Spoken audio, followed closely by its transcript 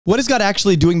What is God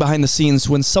actually doing behind the scenes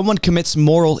when someone commits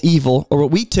moral evil, or what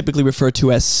we typically refer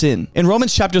to as sin? In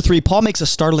Romans chapter 3, Paul makes a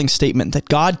startling statement that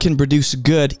God can produce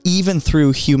good even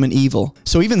through human evil.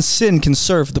 So even sin can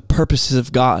serve the purposes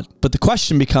of God. But the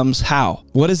question becomes how?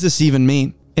 What does this even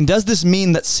mean? And does this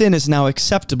mean that sin is now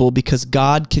acceptable because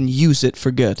God can use it for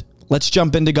good? Let's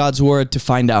jump into God's word to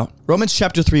find out. Romans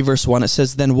chapter 3 verse 1, it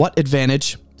says, "Then what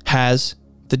advantage has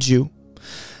the Jew?"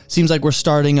 Seems like we're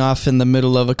starting off in the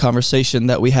middle of a conversation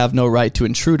that we have no right to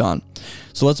intrude on.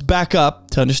 So let's back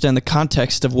up to understand the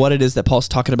context of what it is that Paul's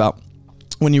talking about.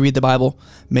 When you read the Bible,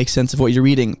 make sense of what you're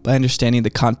reading by understanding the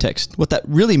context. What that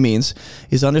really means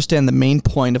is understand the main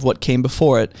point of what came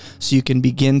before it, so you can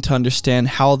begin to understand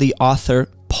how the author,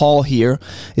 Paul here,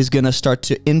 is going to start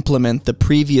to implement the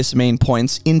previous main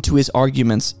points into his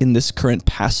arguments in this current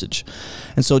passage.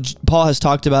 And so Paul has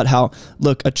talked about how,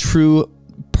 look, a true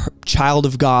child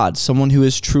of God, someone who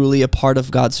is truly a part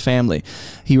of God's family,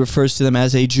 he refers to them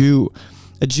as a Jew.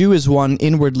 A Jew is one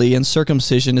inwardly, and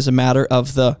circumcision is a matter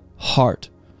of the heart.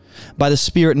 By the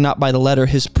Spirit, not by the letter,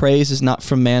 his praise is not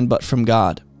from man, but from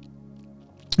God.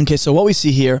 Okay, so what we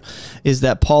see here is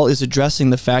that Paul is addressing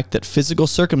the fact that physical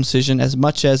circumcision, as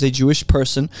much as a Jewish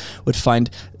person would find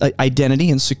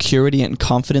identity and security and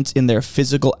confidence in their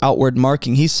physical outward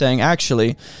marking, he's saying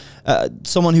actually,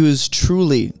 someone who is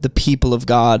truly the people of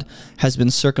God has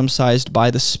been circumcised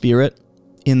by the Spirit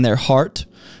in their heart,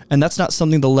 and that's not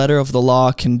something the letter of the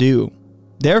law can do.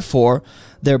 Therefore,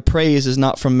 their praise is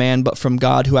not from man, but from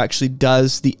God, who actually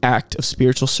does the act of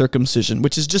spiritual circumcision,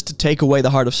 which is just to take away the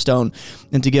heart of stone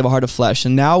and to give a heart of flesh.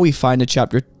 And now we find in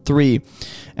chapter 3,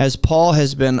 as Paul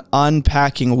has been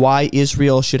unpacking why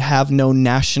Israel should have no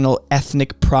national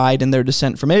ethnic pride in their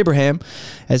descent from Abraham,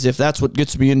 as if that's what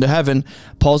gets me into heaven,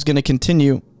 Paul's going to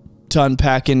continue to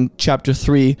unpack in chapter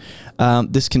 3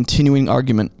 this continuing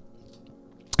argument.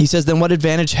 He says, then what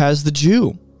advantage has the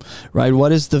Jew? Right?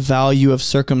 What is the value of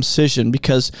circumcision?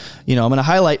 Because, I'm going to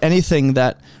highlight anything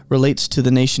that relates to the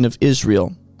nation of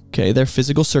Israel. Okay, their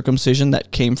physical circumcision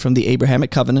that came from the Abrahamic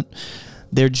covenant,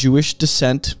 their Jewish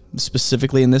descent,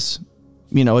 specifically in this,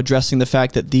 addressing the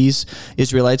fact that these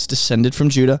Israelites descended from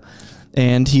Judah.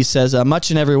 And he says,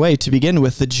 much in every way, to begin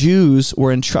with, the Jews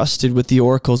were entrusted with the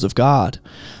oracles of God.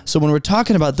 So when we're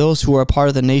talking about those who are a part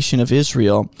of the nation of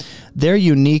Israel, their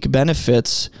unique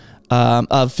benefits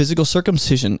of physical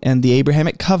circumcision and the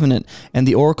Abrahamic covenant and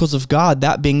the oracles of God,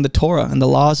 that being the Torah and the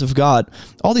laws of God,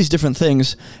 all these different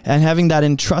things, and having that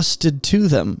entrusted to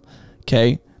them,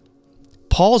 okay?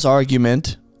 Paul's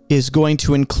argument is going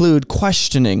to include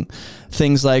questioning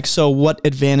things like, so what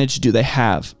advantage do they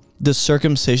have? Does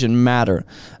circumcision matter?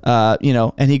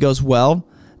 And he goes, well,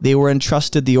 they were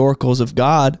entrusted the oracles of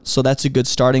God, so that's a good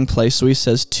starting place. So he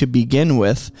says, to begin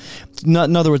with, in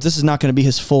other words, this is not going to be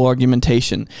his full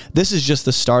argumentation. This is just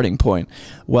the starting point.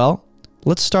 Well,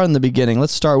 let's start in the beginning.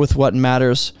 Let's start with what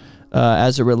matters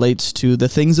as it relates to the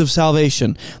things of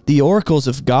salvation. The oracles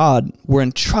of God were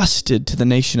entrusted to the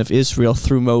nation of Israel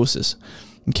through Moses.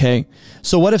 Okay,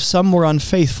 so what if some were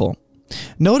unfaithful?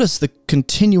 Notice the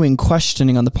continuing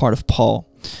questioning on the part of Paul,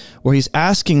 where he's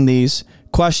asking these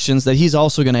questions that he's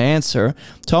also going to answer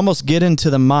to almost get into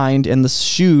the mind and the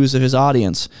shoes of his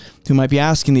audience who might be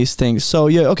asking these things. So,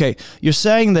 yeah, okay, you're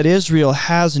saying that Israel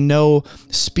has no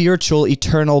spiritual,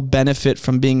 eternal benefit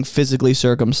from being physically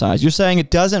circumcised. You're saying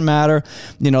it doesn't matter,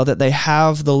 that they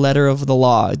have the letter of the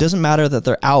law. It doesn't matter that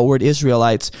they're outward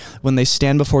Israelites when they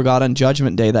stand before God on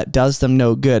Judgment Day. That does them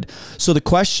no good. So the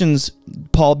questions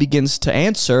Paul begins to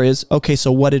answer is, okay,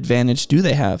 so what advantage do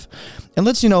they have? And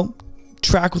let's,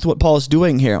 track with what Paul is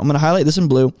doing here. I'm going to highlight this in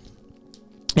blue,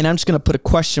 and I'm just going to put a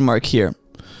question mark here.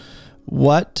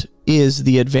 What is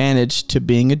the advantage to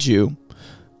being a Jew?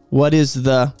 What is I'm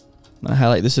going to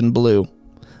highlight this in blue,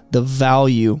 the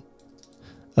value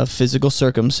of physical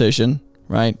circumcision,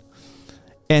 right?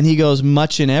 And he goes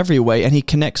much in every way, and he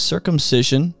connects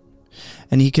circumcision,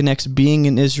 and he connects being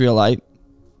an Israelite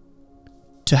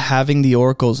to having the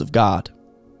oracles of God.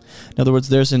 In other words,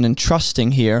 there's an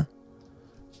entrusting here.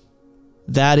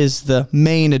 That is the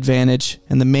main advantage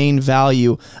and the main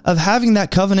value of having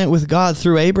that covenant with God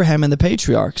through Abraham and the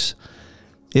patriarchs,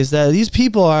 is that these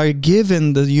people are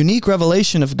given the unique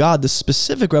revelation of God, the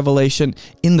specific revelation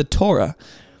in the Torah,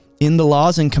 in the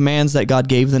laws and commands that God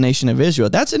gave the nation of Israel.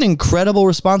 That's an incredible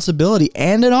responsibility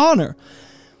and an honor.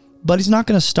 But he's not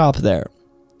going to stop there.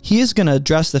 He is going to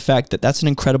address the fact that that's an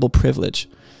incredible privilege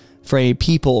for a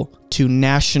people to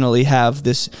nationally have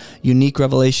this unique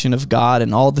revelation of God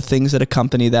and all the things that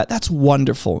accompany that. That's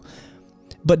wonderful.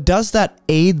 But does that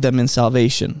aid them in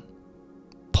salvation?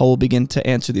 Paul will begin to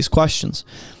answer these questions.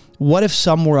 What if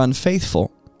some were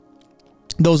unfaithful?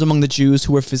 Those among the Jews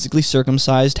who were physically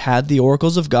circumcised had the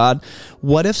oracles of God.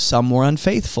 What if some were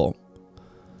unfaithful?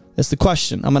 That's the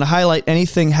question. I'm going to highlight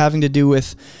anything having to do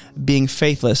with being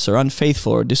faithless or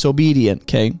unfaithful or disobedient,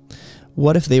 okay?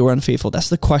 What if they were unfaithful? That's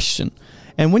the question.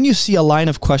 And when you see a line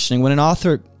of questioning, when an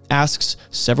author asks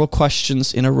several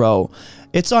questions in a row,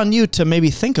 it's on you to maybe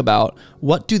think about,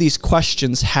 what do these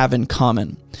questions have in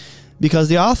common? Because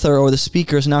the author or the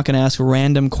speaker is not going to ask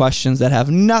random questions that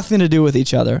have nothing to do with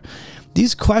each other.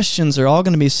 These questions are all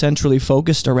going to be centrally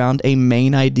focused around a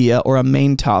main idea or a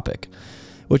main topic,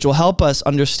 which will help us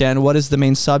understand what is the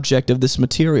main subject of this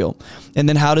material. And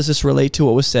then how does this relate to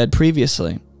what was said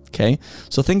previously? Okay,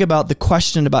 so think about the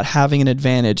question about having an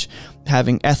advantage,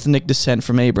 having ethnic descent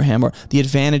from Abraham, or the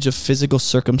advantage of physical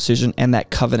circumcision and that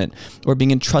covenant, or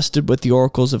being entrusted with the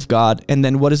oracles of God. And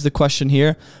then what is the question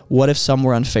here? What if some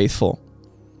were unfaithful?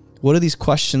 What do these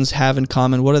questions have in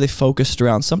common? What are they focused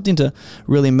around? Something to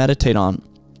really meditate on.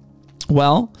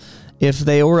 Well, if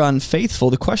they were unfaithful,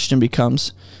 the question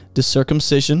becomes, does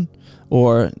circumcision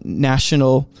or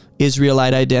national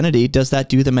Israelite identity, does that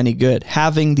do them any good?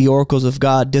 Having the oracles of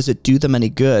God, does it do them any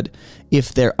good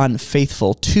if they're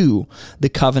unfaithful to the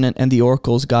covenant and the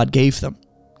oracles God gave them?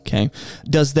 Okay.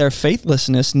 Does their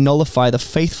faithlessness nullify the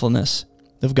faithfulness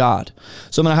of God?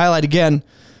 So I'm going to highlight again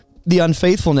the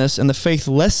unfaithfulness and the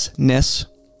faithlessness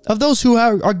of those who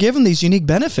are given these unique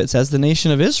benefits as the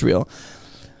nation of Israel,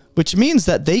 which means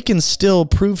that they can still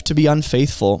prove to be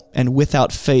unfaithful and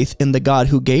without faith in the God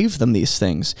who gave them these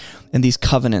things and these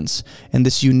covenants and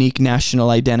this unique national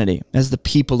identity as the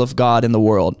people of God in the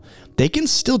world. They can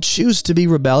still choose to be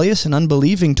rebellious and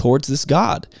unbelieving towards this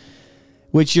God,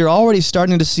 which you're already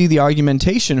starting to see the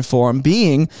argumentation for him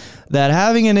being that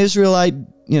having an Israelite,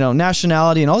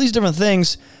 nationality and all these different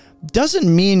things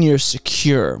doesn't mean you're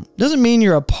secure, doesn't mean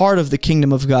you're a part of the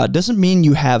kingdom of God, doesn't mean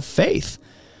you have faith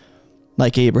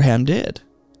like Abraham did.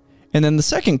 And then the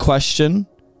second question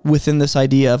within this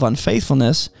idea of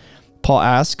unfaithfulness, Paul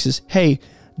asks is, hey,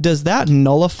 does that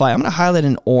nullify? I'm going to highlight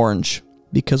in orange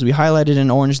because we highlighted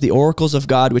in orange the oracles of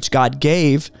God, which God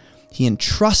gave, he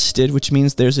entrusted, which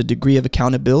means there's a degree of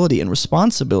accountability and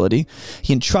responsibility.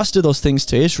 He entrusted those things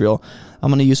to Israel. I'm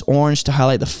going to use orange to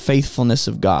highlight the faithfulness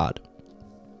of God.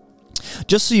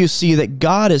 Just so you see that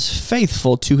God is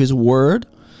faithful to his word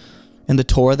and the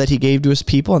Torah that he gave to his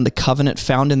people and the covenant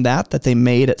found in that they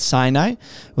made at Sinai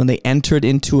when they entered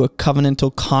into a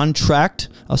covenantal contract,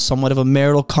 somewhat of a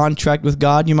marital contract with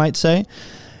God, you might say.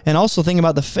 And also think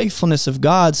about the faithfulness of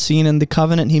God seen in the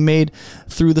covenant he made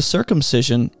through the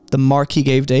circumcision, the mark he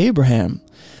gave to Abraham.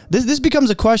 This becomes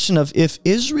a question of, if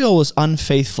Israel was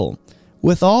unfaithful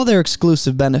with all their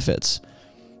exclusive benefits,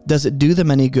 does it do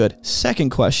them any good? Second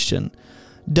question,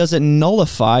 does it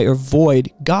nullify or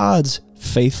void God's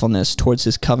faithfulness towards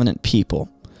his covenant people?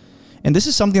 And this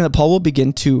is something that Paul will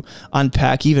begin to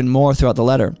unpack even more throughout the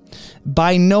letter.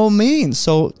 By no means.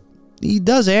 So he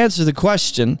does answer the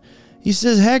question. He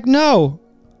says, heck no.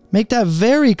 Make that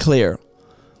very clear.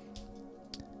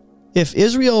 If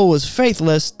Israel was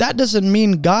faithless, that doesn't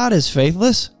mean God is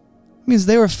faithless. It means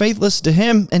they were faithless to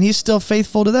him and he's still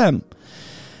faithful to them.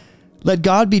 Let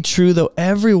God be true, though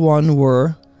everyone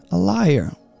were a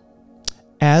liar.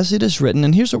 As it is written,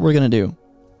 and here's what we're going to do.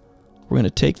 We're going to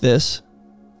take this.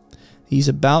 He's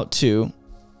about to,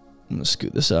 I'm going to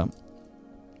scoot this up.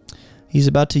 He's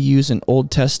about to use an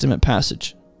Old Testament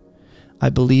passage.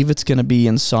 I believe it's going to be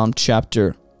in Psalm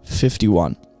chapter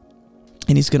 51.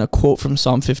 And he's going to quote from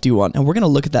Psalm 51. And we're going to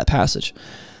look at that passage.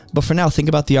 But for now, think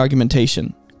about the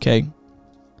argumentation, okay?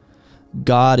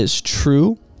 God is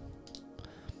true,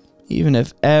 even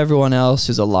if everyone else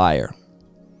is a liar.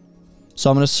 So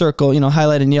I'm going to circle,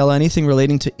 highlight in yellow anything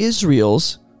relating to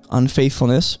Israel's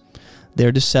unfaithfulness,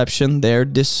 their deception, their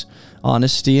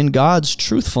dishonesty, and God's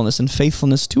truthfulness and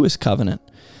faithfulness to his covenant.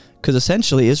 Because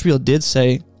essentially, Israel did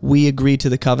say, we agree to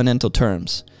the covenantal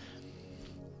terms.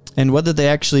 And whether they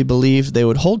actually believed they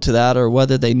would hold to that or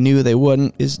whether they knew they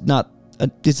wouldn't is not,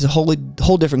 it's a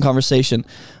whole different conversation.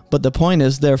 But the point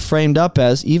is, they're framed up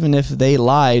as, even if they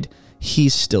lied,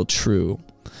 he's still true.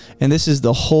 And this is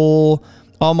the whole,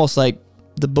 almost like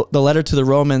the letter to the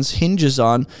Romans hinges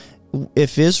on,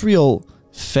 if Israel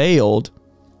failed,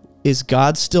 is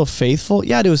God still faithful?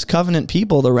 Yeah, to his covenant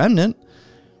people, the remnant.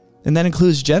 And that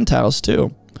includes Gentiles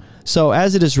too. So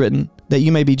as it is written, that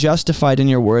you may be justified in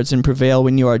your words and prevail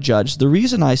when you are judged. The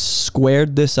reason I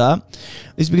squared this up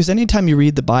is because anytime you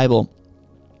read the Bible,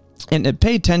 and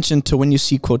pay attention to when you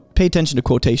see pay attention to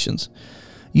quotations.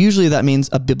 Usually that means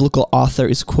a biblical author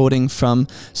is quoting from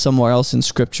somewhere else in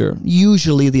Scripture,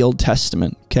 usually the Old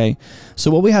Testament, okay?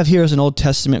 So what we have here is an Old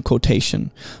Testament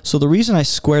quotation. So the reason I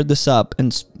squared this up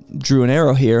and drew an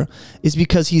arrow here is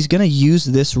because he's going to use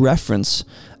this reference,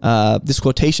 this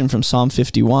quotation from Psalm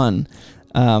 51,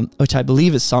 which I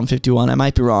believe is Psalm 51. I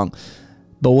might be wrong,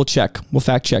 but we'll check. We'll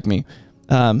fact check me.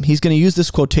 He's going to use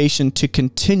this quotation to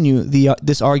continue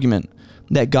this argument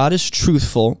that God is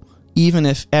truthful even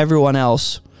if everyone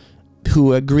else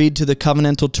who agreed to the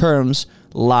covenantal terms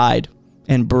lied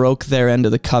and broke their end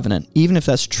of the covenant. Even if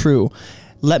that's true,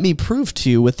 let me prove to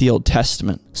you with the Old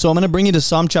Testament. So I'm going to bring you to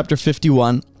Psalm chapter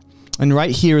 51, and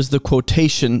right here is the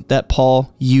quotation that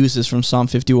Paul uses from Psalm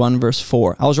 51 verse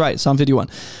 4. I was right, Psalm 51.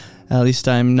 At least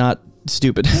I'm not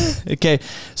stupid. Okay,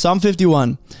 Psalm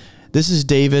 51. This is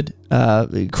David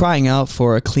crying out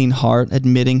for a clean heart,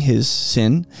 admitting his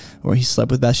sin, where he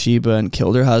slept with Bathsheba and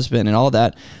killed her husband and all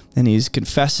that. And he's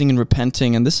confessing and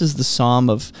repenting. And this is the psalm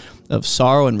of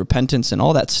sorrow and repentance and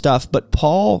all that stuff. But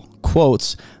Paul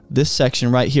quotes this section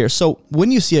right here. So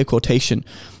when you see a quotation,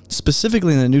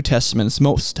 specifically in the New Testament, it's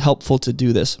most helpful to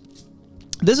do this.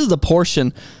 This is the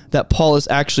portion that Paul is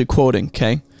actually quoting,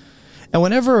 okay? And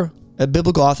whenever a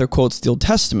biblical author quotes the Old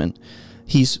Testament,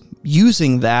 he's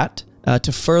using that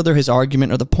to further his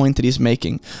argument or the point that he's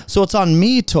making. So it's on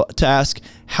me to ask,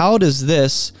 how does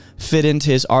this fit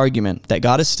into his argument that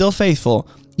God is still faithful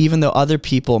even though other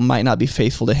people might not be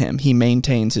faithful to him? He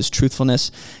maintains his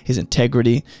truthfulness, his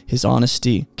integrity, his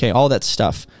honesty, okay, all that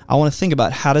stuff. I want to think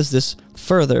about how does this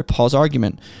further Paul's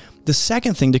argument. The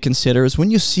second thing to consider is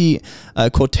when you see a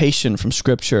quotation from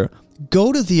Scripture,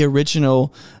 go to the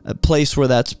original place where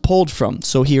that's pulled from.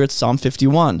 So here it's Psalm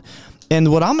 51. And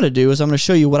what I'm going to do is I'm going to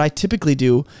show you what I typically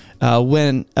do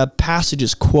when a passage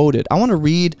is quoted. I want to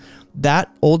read that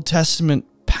Old Testament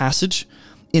passage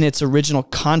in its original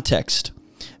context,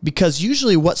 because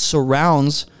usually what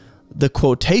surrounds the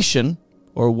quotation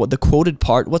or what the quoted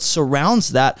part, what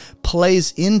surrounds that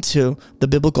plays into the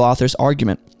biblical author's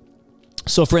argument.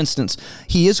 So for instance,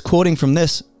 he is quoting from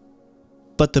this,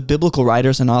 but the biblical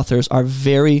writers and authors are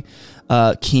very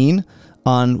keen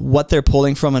on what they're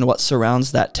pulling from and what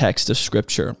surrounds that text of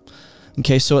Scripture.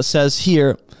 Okay, so it says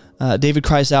here, David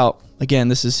cries out, again,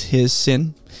 this is his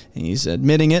sin, and he's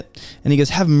admitting it, and he goes,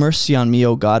 "Have mercy on me,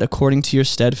 O God, according to your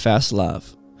steadfast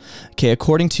love." Okay,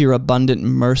 according to your abundant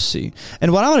mercy.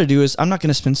 And what I want to do is, I'm not going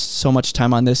to spend so much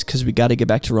time on this because we got to get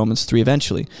back to Romans 3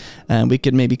 eventually, and we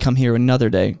could maybe come here another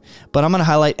day. But I'm going to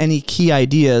highlight any key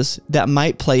ideas that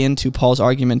might play into Paul's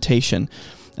argumentation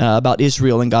about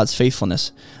Israel and God's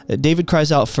faithfulness. David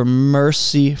cries out for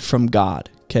mercy from God.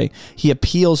 Okay, he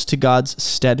appeals to God's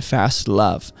steadfast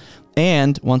love,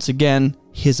 and once again,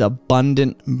 his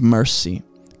abundant mercy.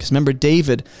 Because remember,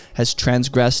 David has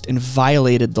transgressed and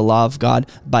violated the law of God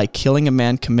by killing a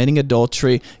man, committing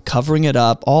adultery, covering it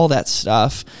up, all that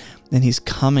stuff, and he's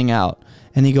coming out,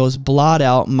 and he goes, "Blot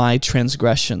out my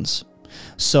transgressions."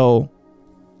 So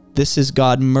this is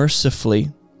God mercifully,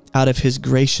 out of his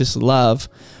gracious love,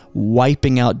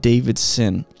 wiping out David's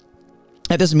sin.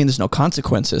 That doesn't mean there's no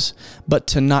consequences, but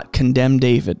to not condemn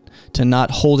David, to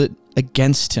not hold it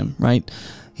against him, right?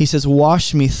 He says,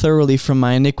 "Wash me thoroughly from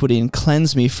my iniquity and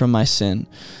cleanse me from my sin."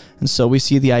 And so we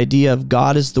see the idea of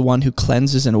God as the one who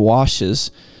cleanses and washes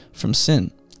from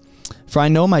sin. "For I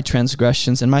know my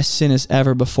transgressions, and my sin is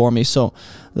ever before me." So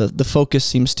the focus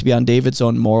seems to be on David's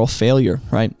own moral failure,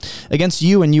 right? "Against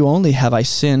you and you only have I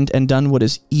sinned and done what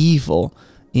is evil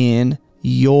in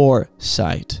your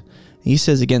sight." He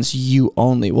says against you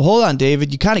only. Well, hold on,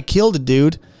 David. You kind of killed a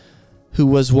dude who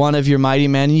was one of your mighty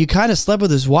men, and you kind of slept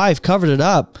with his wife, covered it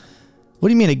up. What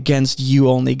do you mean against you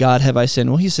only, God, have I sinned?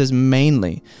 Well, he says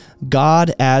mainly.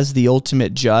 God, as the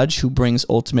ultimate judge who brings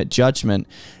ultimate judgment,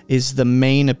 is the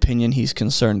main opinion he's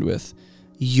concerned with.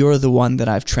 You're the one that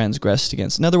I've transgressed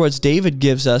against. In other words, David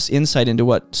gives us insight into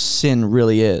what sin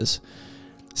really is.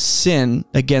 Sin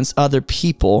against other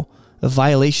people, a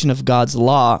violation of God's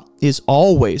law, is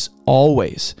always,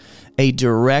 always a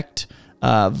direct,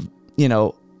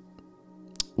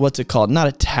 what's it called? Not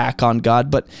attack on God,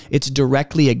 but it's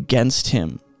directly against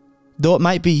him. Though it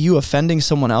might be you offending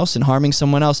someone else and harming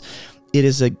someone else, it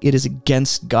is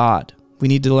against God. We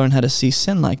need to learn how to see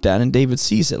sin like that, and David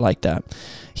sees it like that.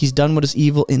 He's done what is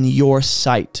evil in your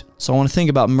sight. So I want to think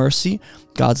about mercy,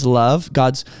 God's love,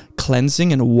 God's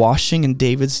cleansing and washing, and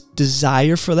David's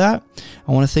desire for that.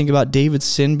 I want to think about David's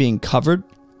sin being covered,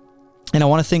 and I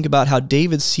want to think about how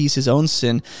David sees his own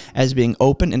sin as being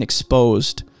open and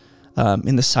exposed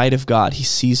in the sight of God. He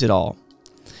sees it all.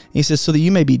 He says, "So that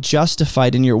you may be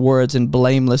justified in your words and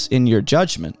blameless in your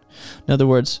judgment." In other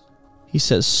words, he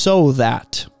says, so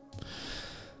that.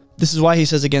 This is why he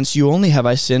says, against you only have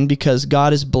I sinned, because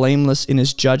God is blameless in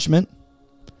his judgment,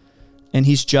 and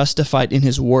he's justified in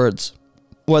his words,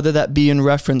 whether that be in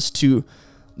reference to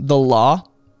the law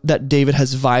that David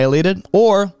has violated,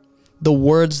 or the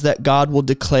words that God will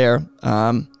declare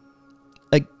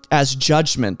as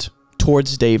judgment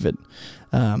towards David.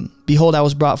 Behold, I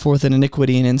was brought forth in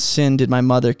iniquity, and in sin did my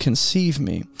mother conceive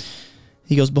me.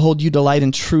 He goes, behold, you delight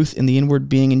in truth in the inward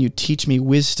being, and you teach me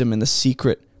wisdom in the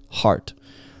secret heart.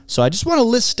 So I just want to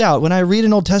list out, when I read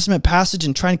an Old Testament passage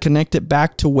and try and connect it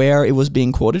back to where it was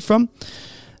being quoted from,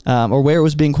 or where it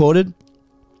was being quoted,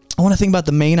 I want to think about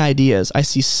the main ideas. I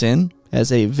see sin as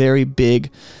a very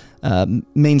big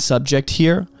main subject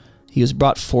here. He was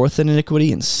brought forth in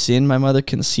iniquity, and sin my mother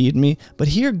conceived me. But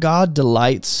here God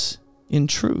delights in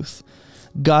truth.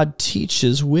 God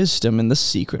teaches wisdom in the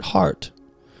secret heart.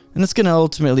 And that's going to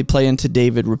ultimately play into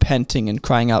David repenting and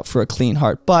crying out for a clean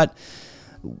heart. But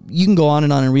you can go on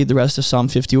and read the rest of Psalm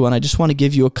 51. I just want to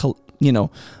give you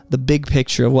the big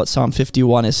picture of what Psalm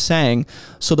 51 is saying,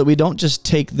 so that we don't just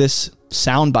take this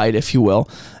soundbite, if you will,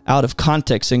 out of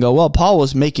context and go, well, Paul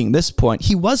was making this point.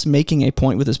 He was making a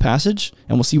point with this passage,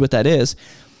 and we'll see what that is,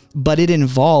 but it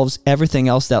involves everything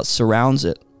else that surrounds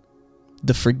it.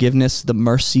 The forgiveness, the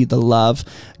mercy, the love,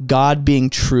 God being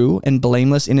true and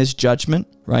blameless in his judgment,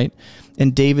 right?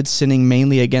 And David sinning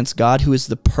mainly against God, who is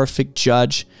the perfect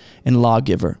judge and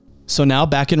lawgiver. So now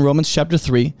back in Romans chapter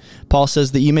 3, Paul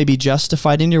says that you may be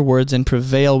justified in your words and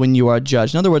prevail when you are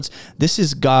judged. In other words, this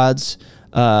is God's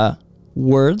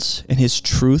words and his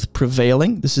truth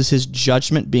prevailing. This is his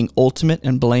judgment being ultimate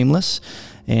and blameless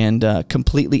and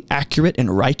completely accurate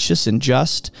and righteous and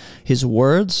just. His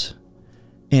words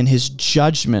and his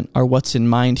judgment are what's in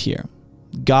mind here.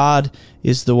 God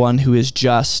is the one who is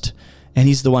just, and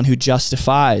he's the one who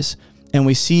justifies. And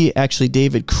we see actually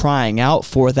David crying out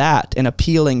for that and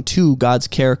appealing to God's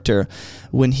character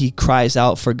when he cries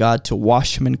out for God to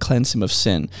wash him and cleanse him of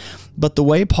sin. But the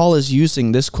way Paul is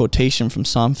using this quotation from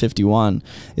Psalm 51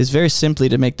 is very simply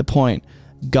to make the point: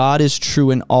 God is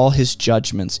true in all his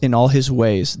judgments, in all his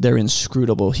ways. They're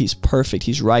inscrutable. He's perfect.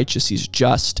 He's righteous. He's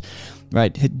just.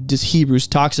 Right? Hebrews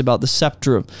talks about the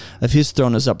scepter of his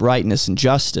throne is uprightness and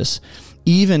justice.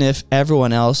 Even if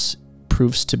everyone else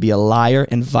proves to be a liar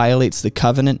and violates the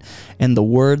covenant and the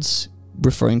words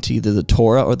referring to either the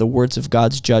Torah or the words of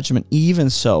God's judgment, even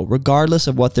so, regardless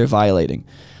of what they're violating,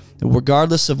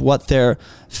 regardless of what they're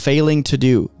failing to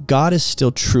do, God is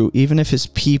still true, even if his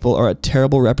people are a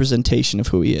terrible representation of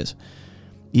who he is.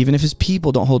 Even if his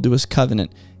people don't hold to his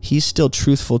covenant, he's still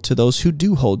truthful to those who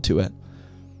do hold to it.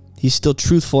 He's still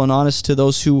truthful and honest to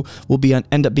those who will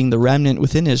end up being the remnant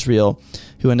within Israel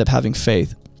who end up having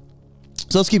faith.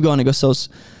 So let's keep going. It goes, so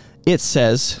it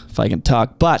says, if I can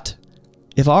talk, but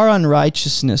if our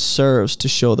unrighteousness serves to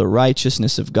show the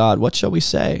righteousness of God, what shall we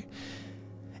say?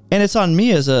 And it's on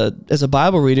me as a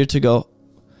Bible reader to go,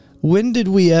 when did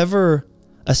we ever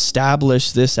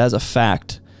establish this as a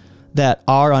fact, that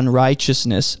our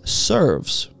unrighteousness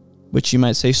serves, which you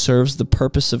might say serves the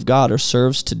purpose of God or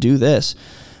serves to do this?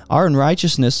 Our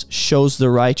unrighteousness shows the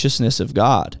righteousness of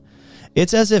God.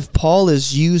 It's as if Paul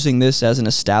is using this as an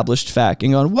established fact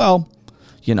and going, well,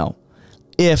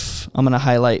 if I'm going to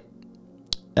highlight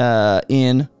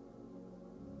in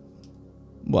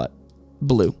what?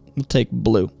 Blue. We'll take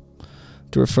blue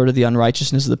to refer to the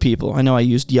unrighteousness of the people. I know I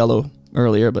used yellow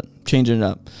earlier, but changing it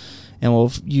up. And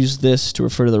we'll use this to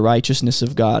refer to the righteousness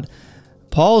of God.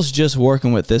 Paul's just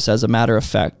working with this as a matter of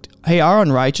fact. Hey, our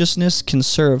unrighteousness can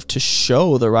serve to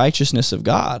show the righteousness of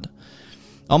God.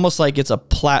 Almost like it's a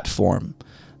platform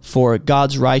for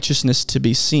God's righteousness to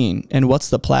be seen. And what's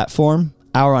the platform?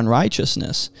 Our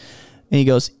unrighteousness. And he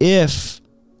goes, if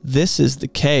this is the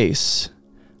case,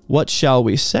 what shall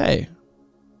we say?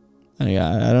 I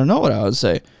don't know what I would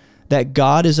say. That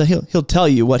God is he'll tell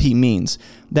you what he means.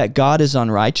 That God is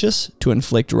unrighteous to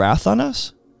inflict wrath on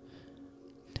us.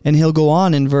 And he'll go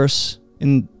on in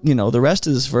the rest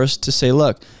of this verse to say,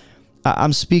 look,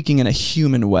 I'm speaking in a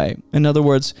human way. In other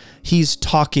words, he's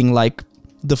talking like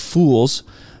the fools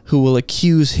who will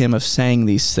accuse him of saying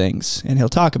these things, and he'll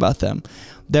talk about them.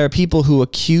 There are people who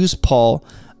accuse Paul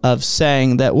of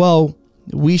saying that, well,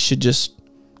 we should just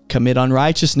commit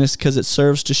unrighteousness because it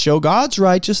serves to show God's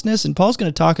righteousness, and Paul's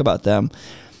going to talk about them.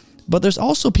 But there's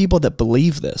also people that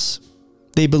believe this.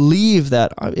 They believe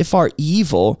that if our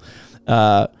evil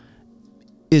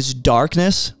is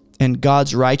darkness and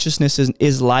God's righteousness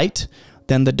is light,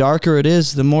 then the darker it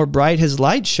is, the more bright his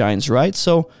light shines, right?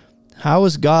 So how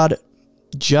is God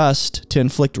just to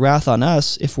inflict wrath on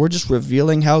us if we're just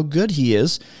revealing how good he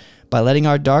is by letting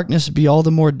our darkness be all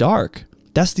the more dark?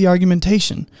 That's the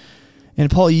argumentation. And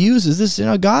Paul uses this,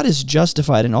 God is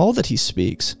justified in all that he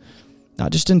speaks,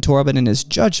 not just in Torah, but in his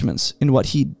judgments, in what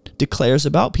he declares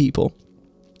about people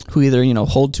who either,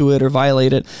 hold to it or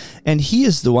violate it. And he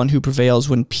is the one who prevails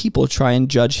when people try and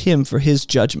judge him for his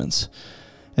judgments,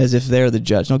 as if they're the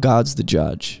judge. No, God's the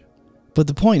judge. But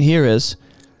the point here is,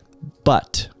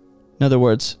 in other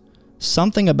words,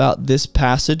 something about this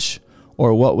passage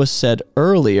or what was said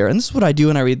earlier, and this is what I do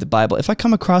when I read the Bible. If I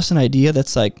come across an idea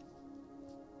that's like,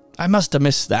 I must have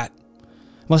missed that,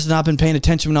 must have not been paying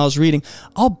attention when I was reading,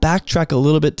 I'll backtrack a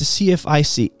little bit to see if I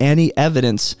see any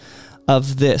evidence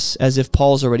of this, as if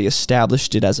Paul's already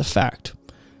established it as a fact.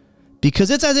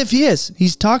 Because it's as if he is.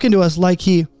 He's talking to us like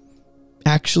he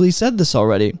actually said this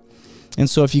already. And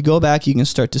so if you go back, you can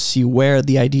start to see where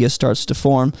the idea starts to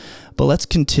form. But let's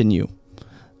continue.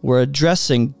 We're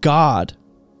addressing God.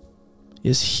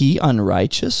 Is he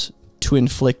unrighteous to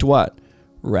inflict what?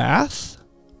 Wrath?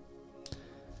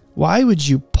 Why would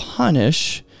you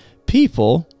punish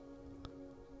people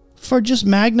for just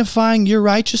magnifying your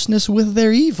righteousness with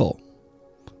their evil?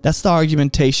 That's the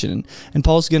argumentation. And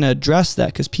Paul's going to address that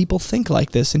because people think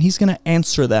like this, and he's going to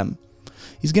answer them.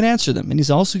 He's going to answer them, and he's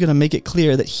also going to make it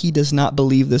clear that he does not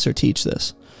believe this or teach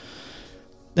this.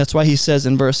 That's why he says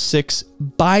in verse 6,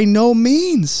 by no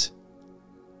means.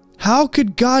 How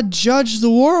could God judge the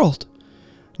world?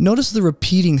 Notice the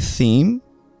repeating theme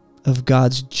of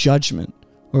God's judgment,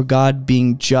 or God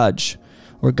being judge,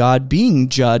 or God being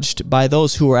judged by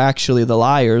those who are actually the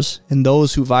liars and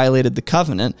those who violated the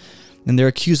covenant, and they're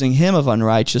accusing him of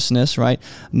unrighteousness, right?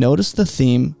 Notice the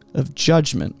theme of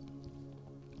judgment.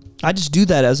 I just do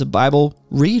that as a Bible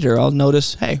reader. I'll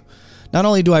notice, hey, not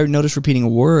only do I notice repeating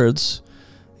words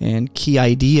and key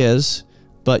ideas,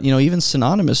 but, even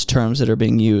synonymous terms that are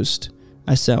being used.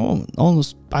 I say,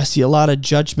 I see a lot of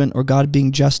judgment or God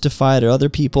being justified or other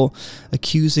people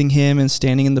accusing him and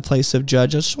standing in the place of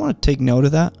judge. I just want to take note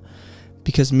of that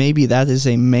because maybe that is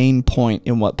a main point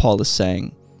in what Paul is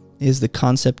saying, is the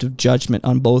concept of judgment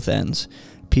on both ends.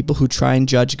 People who try and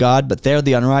judge God, but they're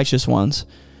the unrighteous ones.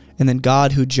 And then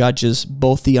God who judges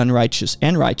both the unrighteous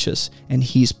and righteous, and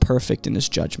he's perfect in his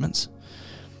judgments.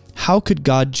 How could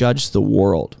God judge the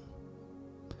world?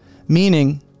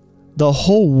 Meaning, the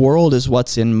whole world is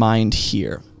what's in mind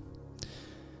here.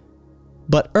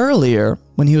 But earlier,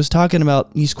 when he was talking about,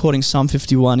 he's quoting Psalm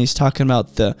 51, he's talking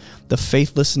about the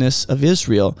faithlessness of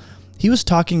Israel. He was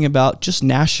talking about just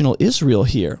national Israel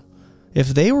here. If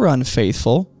they were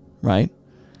unfaithful, right,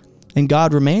 and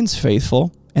God remains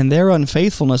faithful, and their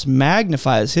unfaithfulness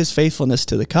magnifies his faithfulness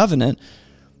to the covenant,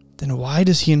 then why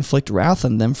does he inflict wrath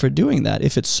on them for doing that?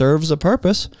 If it serves a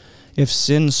purpose, if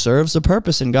sin serves a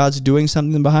purpose and God's doing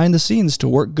something behind the scenes to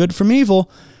work good from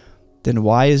evil, then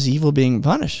why is evil being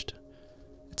punished?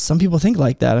 Some people think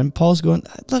like that, and Paul's going,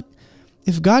 look,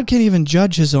 if God can't even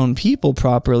judge his own people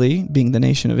properly, being the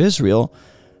nation of Israel,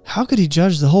 how could he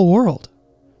judge the whole world?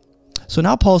 So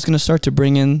now Paul's going to start to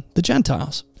bring in the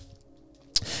Gentiles.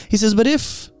 He says, but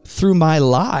if through my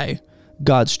lie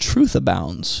God's truth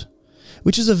abounds,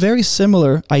 which is a very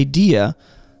similar idea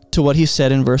to what he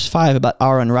said in verse 5 about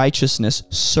our unrighteousness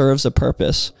serves a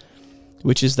purpose,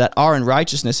 which is that our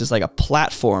unrighteousness is like a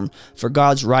platform for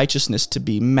God's righteousness to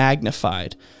be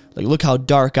magnified. Like, look how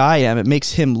dark I am. It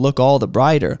makes him look all the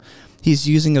brighter. He's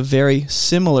using a very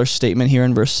similar statement here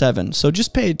in verse 7. So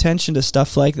just pay attention to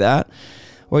stuff like that,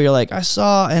 where you're like, I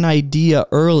saw an idea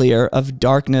earlier of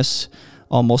darkness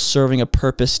almost serving a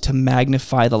purpose to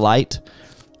magnify the light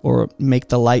or make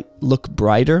the light look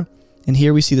brighter. And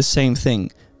here we see the same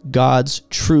thing. God's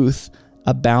truth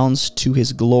abounds to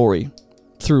his glory.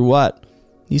 Through what?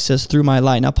 He says, through my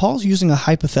light. Now, Paul's using a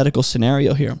hypothetical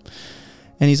scenario here.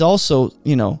 And he's also,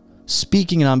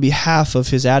 speaking on behalf of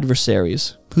his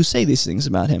adversaries who say these things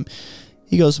about him.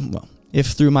 He goes, well, if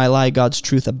through my lie God's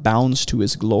truth abounds to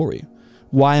his glory,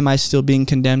 why am I still being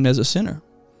condemned as a sinner?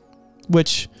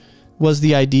 Which was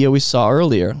the idea we saw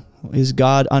earlier. Is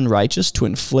God unrighteous to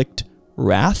inflict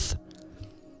wrath?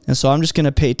 And so I'm just going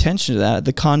to pay attention to that.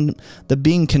 The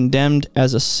being condemned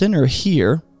as a sinner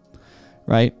here,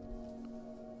 right,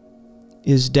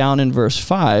 is down in verse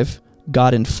 5,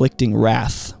 God inflicting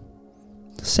wrath.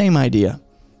 Same idea.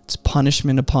 It's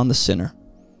punishment upon the sinner.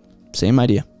 Same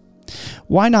idea.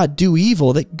 Why not do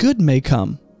evil that good may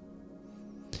come?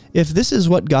 If this is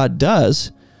what God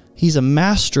does, he's a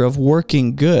master of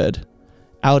working good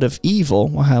out of evil.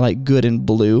 We'll highlight good in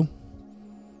blue.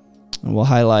 And we'll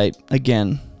highlight,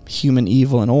 again, human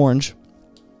evil in orange.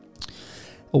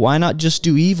 Why not just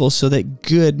do evil so that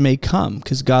good may come?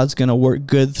 Because God's going to work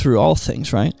good through all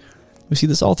things, right? We see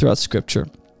this all throughout Scripture.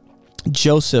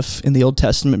 Joseph in the Old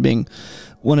Testament being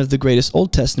one of the greatest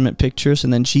Old Testament pictures,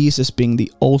 and then Jesus being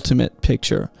the ultimate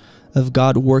picture of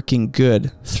God working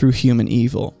good through human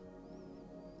evil.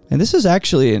 And this is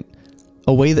actually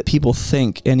a way that people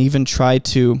think and even try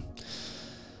to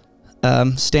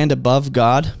stand above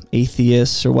God.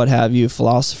 Atheists or what have you,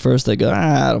 philosophers, they go,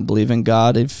 I don't believe in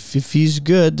God. If he's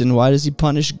good, then why does he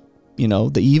punish,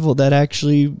 the evil that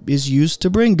actually is used to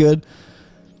bring good?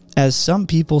 As some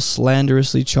people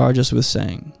slanderously charge us with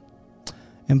saying.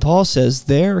 And Paul says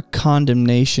their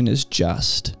condemnation is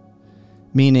just.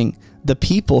 Meaning the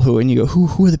people who, and you go,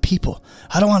 who are the people?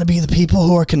 I don't want to be the people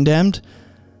who are condemned,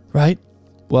 right?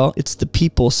 Well, it's the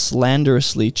people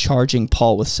slanderously charging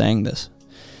Paul with saying this.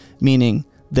 Meaning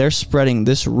they're spreading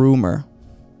this rumor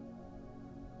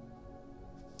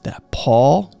that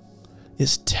Paul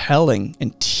is telling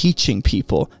and teaching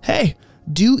people, hey,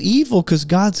 do evil because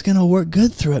God's going to work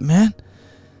good through it, man.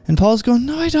 And Paul's going,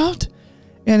 no, I don't.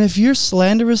 And if you're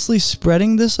slanderously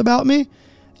spreading this about me,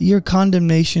 your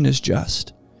condemnation is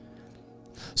just.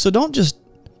 So don't just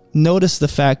notice the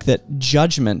fact that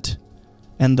judgment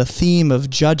and the theme of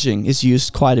judging is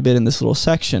used quite a bit in this little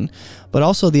section, but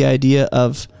also the idea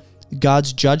of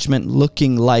God's judgment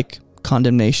looking like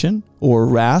condemnation or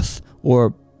wrath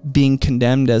or being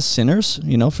condemned as sinners,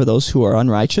 for those who are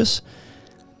unrighteous.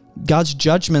 God's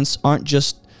judgments aren't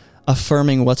just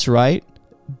affirming what's right,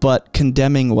 but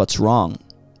condemning what's wrong.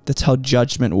 That's how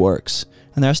judgment works.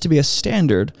 And there has to be a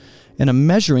standard and a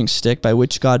measuring stick by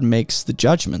which God makes the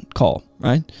judgment call,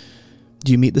 right?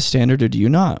 Do you meet the standard or do you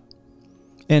not?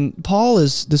 And Paul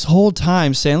is this whole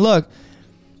time saying, look,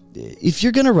 if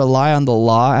you're going to rely on the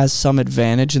law as some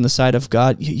advantage in the sight of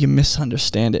God, you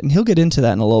misunderstand it. And he'll get into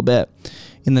that in a little bit.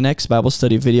 In the next Bible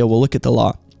study video, we'll look at the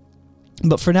law.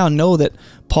 But for now, know that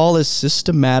Paul is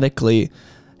systematically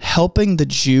helping the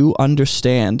Jew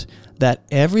understand that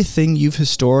everything you've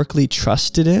historically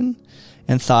trusted in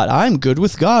and thought, I'm good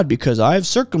with God because I have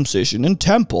circumcision and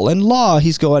temple and law.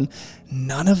 He's going,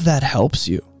 none of that helps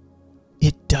you.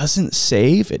 It doesn't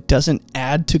save. It doesn't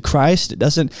add to Christ. It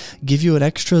doesn't give you an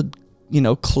extra,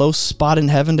 close spot in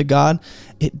heaven to God.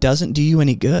 It doesn't do you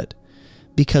any good,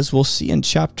 because we'll see in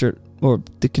the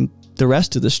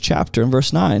rest of this chapter in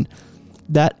verse 9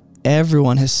 that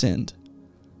everyone has sinned.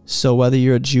 So whether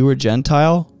you're a Jew or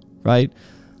Gentile, right?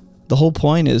 The whole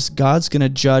point is God's going to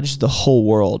judge the whole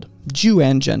world, Jew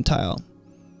and Gentile.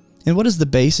 And what is the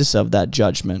basis of that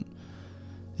judgment?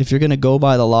 If you're going to go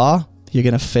by the law, you're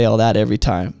going to fail that every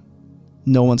time.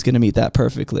 No one's going to meet that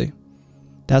perfectly.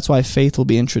 That's why faith will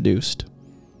be introduced.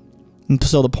 And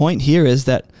so the point here is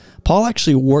that Paul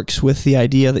actually works with the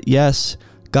idea that, yes,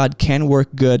 God can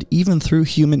work good even through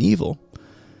human evil.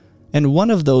 And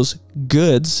one of those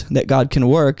goods that God can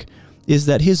work is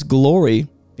that his glory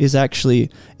is actually,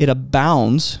 it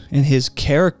abounds, and his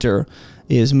character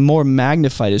is more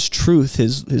magnified, his truth,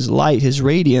 his light, his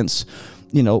radiance,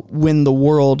 when the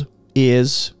world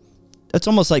is, it's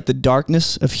almost like the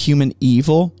darkness of human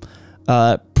evil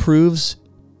proves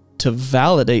to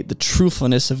validate the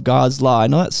truthfulness of God's law. I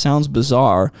know that sounds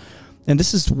bizarre, and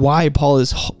this is why Paul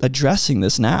is addressing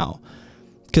this now,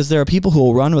 because there are people who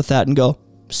will run with that and go,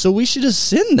 so we should just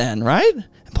sin then, right?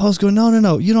 And Paul's going,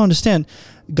 no, you don't understand.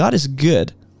 God is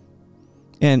good,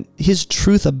 and his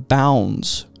truth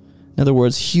abounds. In other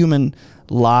words, human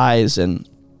lies and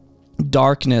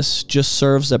darkness just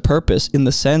serves a purpose in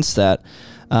the sense that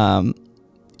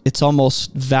it's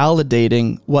almost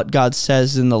validating what God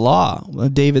says in the law.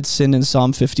 David sinned in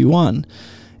Psalm 51.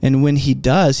 And when he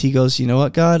does, he goes, you know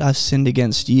what, God, I've sinned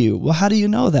against you. Well, how do you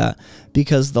know that?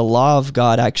 Because the law of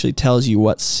God actually tells you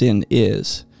what sin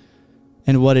is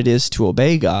and what it is to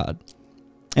obey God.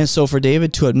 And so for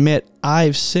David to admit,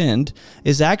 I've sinned,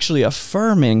 is actually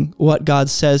affirming what God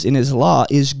says in his law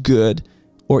is good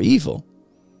or evil.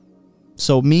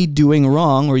 So me doing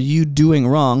wrong or you doing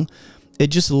wrong, it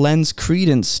just lends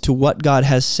credence to what God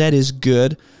has said is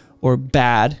good or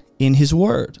bad in his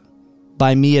word,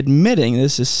 by me admitting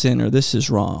this is sin or this is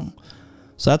wrong.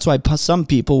 So that's why some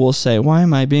people will say, why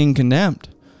am I being condemned?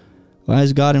 Why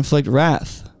does God inflict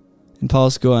wrath? And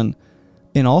Paul's going,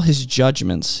 in all his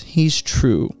judgments, he's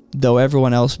true, though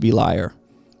everyone else be liar.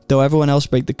 Though everyone else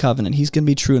break the covenant, he's going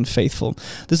to be true and faithful.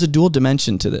 There's a dual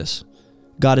dimension to this.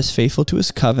 God is faithful to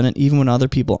his covenant even when other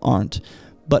people aren't.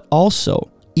 But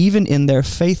also, even in their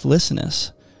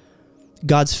faithlessness,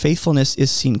 God's faithfulness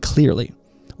is seen clearly.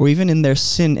 Or even in their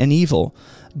sin and evil,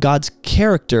 God's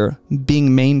character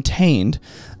being maintained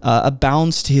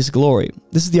abounds to his glory.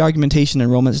 This is the argumentation in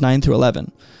Romans 9 through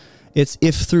 11. It's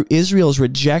if through Israel's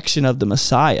rejection of the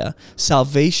Messiah,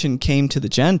 salvation came to the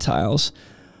Gentiles,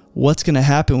 what's going to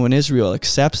happen when Israel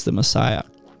accepts the Messiah?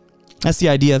 That's the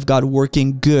idea of God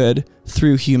working good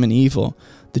through human evil.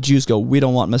 The Jews go, we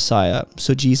don't want Messiah.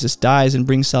 So Jesus dies and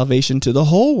brings salvation to the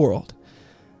whole world,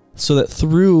 so that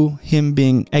through him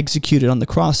being executed on the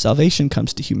cross, salvation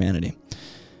comes to humanity.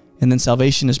 And then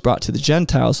salvation is brought to the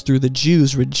Gentiles through the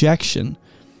Jews' rejection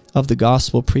of the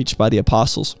gospel preached by the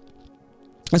apostles.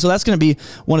 And so that's going to be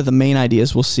one of the main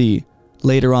ideas we'll see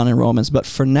later on in Romans. But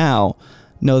for now,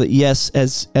 know that yes,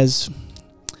 as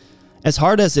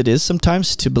hard as it is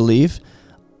sometimes to believe,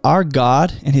 our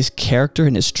God and his character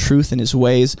and his truth and his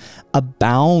ways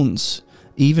abounds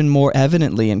even more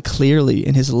evidently and clearly,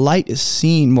 and his light is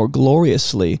seen more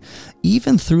gloriously,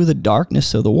 even through the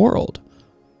darkness of the world.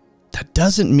 That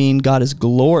doesn't mean God is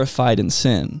glorified in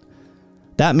sin.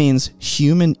 That means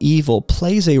human evil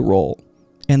plays a role,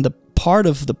 and the part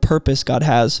of the purpose God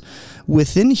has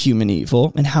within human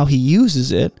evil and how he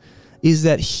uses it is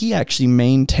that he actually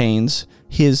maintains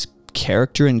his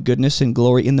character and goodness and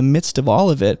glory in the midst of all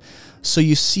of it. So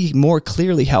you see more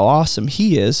clearly how awesome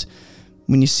he is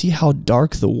when you see how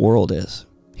dark the world is.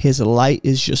 His light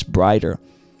is just brighter,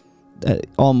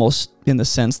 almost in the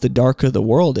sense the darker the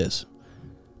world is.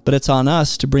 But it's on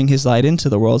us to bring his light into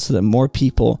the world so that more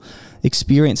people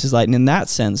experience his light. And in that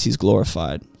sense, he's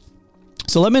glorified.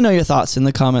 So let me know your thoughts in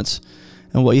the comments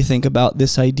and what you think about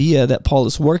this idea that Paul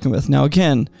is working with. Now,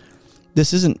 again,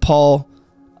 this isn't Paul,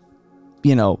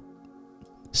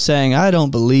 saying, I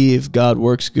don't believe God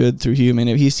works good through human.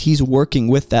 He's working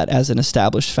with that as an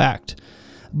established fact.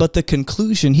 But the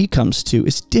conclusion he comes to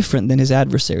is different than his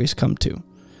adversaries come to.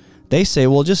 They say,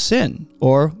 well, just sin.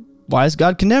 Or, why is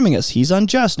God condemning us? He's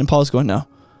unjust. And Paul's going, no.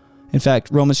 In fact,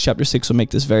 Romans chapter 6 will make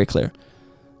this very clear.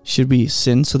 Should we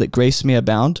sin so that grace may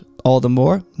abound all the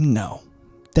more? No.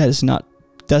 That's not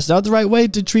the right way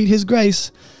to treat his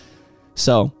grace.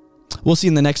 So, we'll see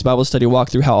in the next Bible study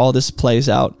walkthrough how all this plays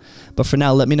out. But for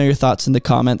now, let me know your thoughts in the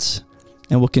comments,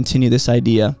 and we'll continue this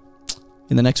idea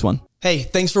in the next one. Hey,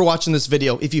 thanks for watching this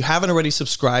video. If you haven't already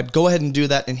subscribed, go ahead and do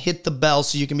that and hit the bell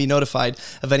so you can be notified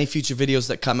of any future videos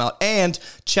that come out. And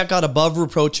check out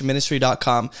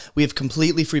AboveReproachMinistry.com. We have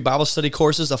completely free Bible study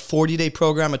courses, a 40-day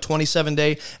program, a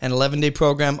 27-day, and 11-day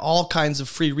program, all kinds of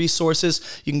free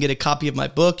resources. You can get a copy of my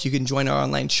book. You can join our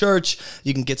online church.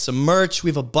 You can get some merch.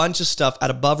 We have a bunch of stuff at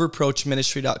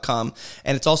AboveReproachMinistry.com.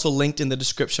 And it's also linked in the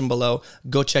description below.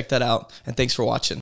 Go check that out. And thanks for watching.